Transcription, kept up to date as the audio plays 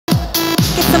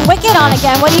it on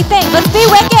again. What do you think? Let's be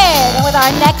wicked with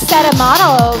our next set of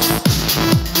models.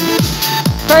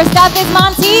 First up is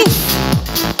Monteith.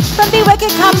 From Be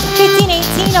Wicked comes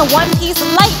 1518, a one-piece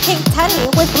light pink teddy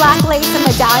with black lace and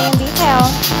medallion detail.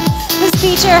 This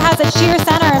feature has a sheer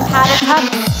center and padded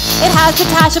cups. It has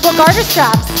detachable garter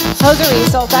straps. Hosiery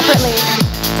sold separately.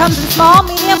 Comes in small,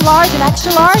 medium, large, and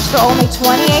extra large for only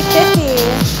 $28.50.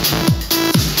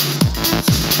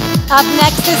 Up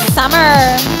next is Summer.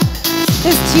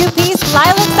 This two-piece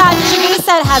lilac satin chemise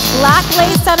set has black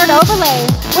lace-centered overlay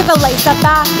with a lace-up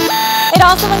back. It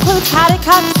also includes padded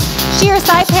cups, sheer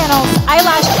side panels,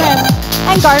 eyelash trim,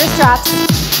 and garter straps.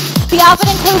 The outfit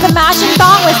includes a matching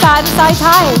thong with satin side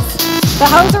ties. The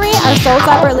hosiery are sold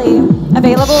separately.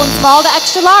 Available in small to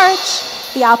extra large.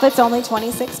 The outfit's only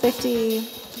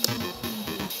 $26.50.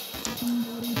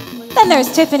 Then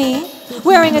there's Tiffany,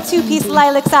 wearing a two-piece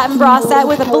lilac satin bra set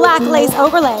with a black lace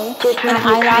overlay and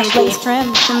eyelash lace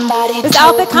trim. This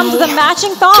outfit comes with a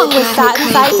matching thong with satin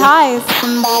side ties.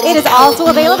 It is also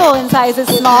available in sizes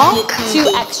small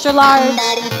to extra large.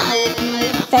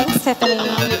 Thanks, Tiffany.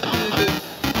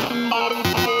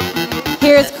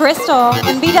 Here's Crystal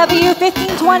in BW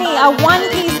 1520, a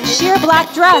one-piece sheer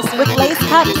black dress with lace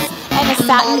cuts and a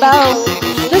satin bow.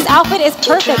 This outfit is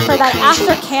perfect for that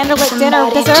after candlelit dinner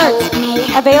dessert.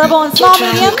 Available in small,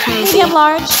 medium, medium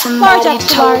large, large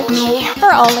extra large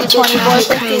for only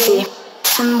 $24.50.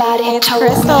 It's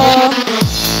Crystal.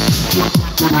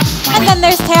 And then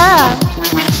there's Tara.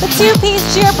 The two-piece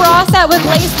sheer bra set with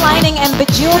lace lining and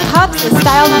bejeweled cups is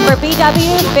style number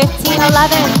BW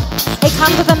 1511. It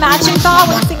comes with a matching thong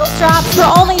with single straps for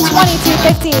only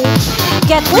 $22.50.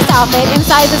 Get this outfit in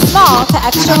sizes small to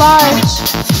extra large.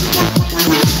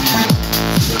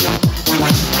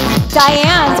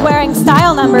 Diane's wearing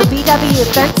style number BW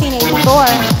 1384.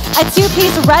 A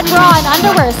two-piece red bra and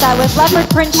underwear set with leopard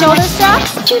print shoulder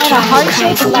straps and a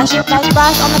heart-shaped measured leg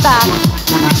brush on the back.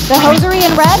 The hosiery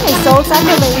in red is sold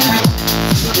separately.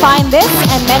 Find this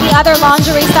and many other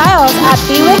lingerie styles at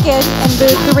Be Wicked in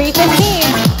booth 315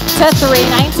 to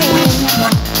 319.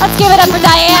 Let's give it up for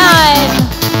Diane.